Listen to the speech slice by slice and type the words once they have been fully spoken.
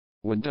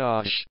When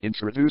Dodge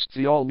introduced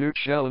the all-new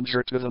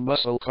Challenger to the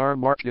muscle car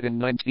market in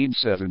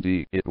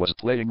 1970, it was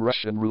playing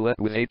Russian roulette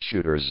with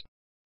 8-shooters.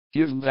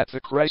 Given that the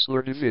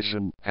Chrysler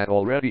division had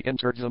already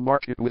entered the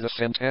market with a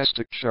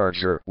fantastic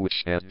Charger,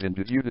 which had been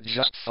debuted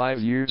just 5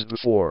 years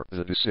before,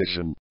 the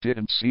decision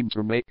didn't seem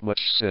to make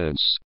much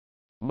sense.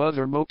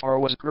 Mother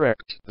Mopar was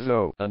correct,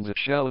 though, and the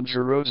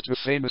Challenger rose to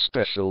fame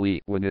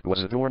especially when it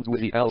was adorned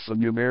with the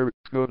alphanumeric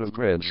code of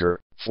grandeur,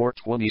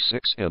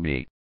 426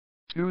 HEMI.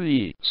 Two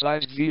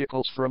E-sized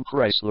vehicles from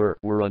Chrysler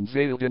were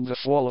unveiled in the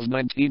fall of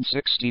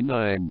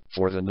 1969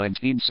 for the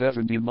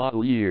 1970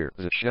 model year,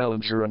 the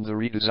Challenger and the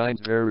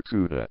redesigned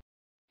Barracuda.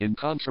 In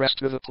contrast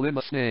to the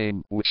Plymouth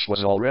name, which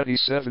was already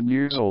 7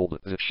 years old,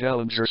 the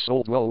Challenger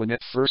sold well when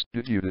it first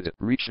debuted,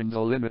 reaching the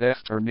limit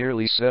after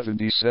nearly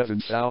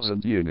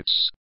 77,000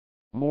 units.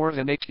 More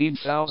than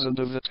 18,000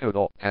 of the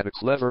total had a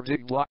clever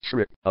big block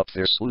trick up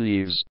their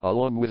sleeves,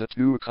 along with the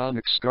two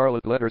iconic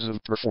scarlet letters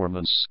of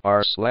performance,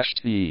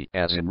 R/T,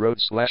 as in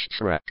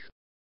road/track.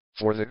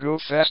 For the Go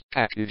Fast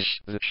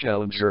package, the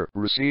Challenger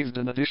received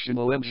an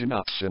additional engine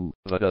option,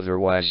 but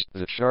otherwise,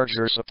 the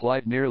Charger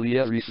supplied nearly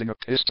everything a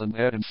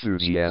piston-head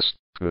enthusiast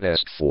could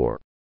ask for.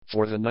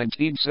 For the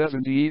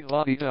 1970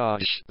 E-body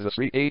Dodge, the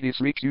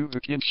 383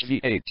 cubic inch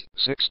V8,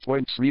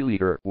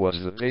 6.3-liter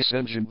was the base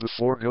engine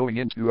before going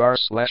into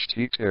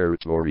R/T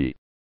territory.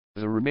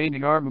 The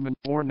remaining armament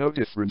bore no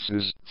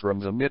differences from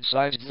the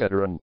mid-sized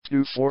veteran,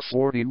 two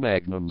 440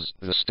 Magnums,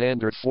 the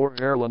standard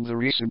 4-barrel and the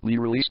recently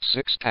released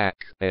 6-pack,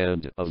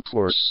 and, of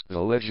course, the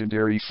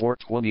legendary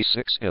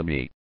 426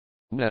 HEMI.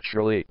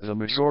 Naturally, the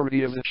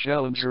majority of the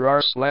Challenger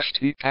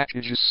R/T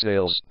package's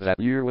sales that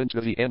year went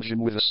to the engine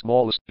with the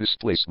smallest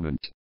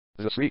displacement.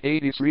 The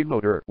 383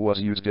 motor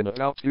was used in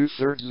about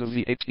 2/3 of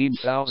the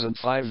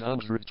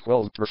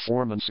 18,512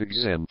 performance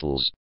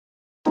examples.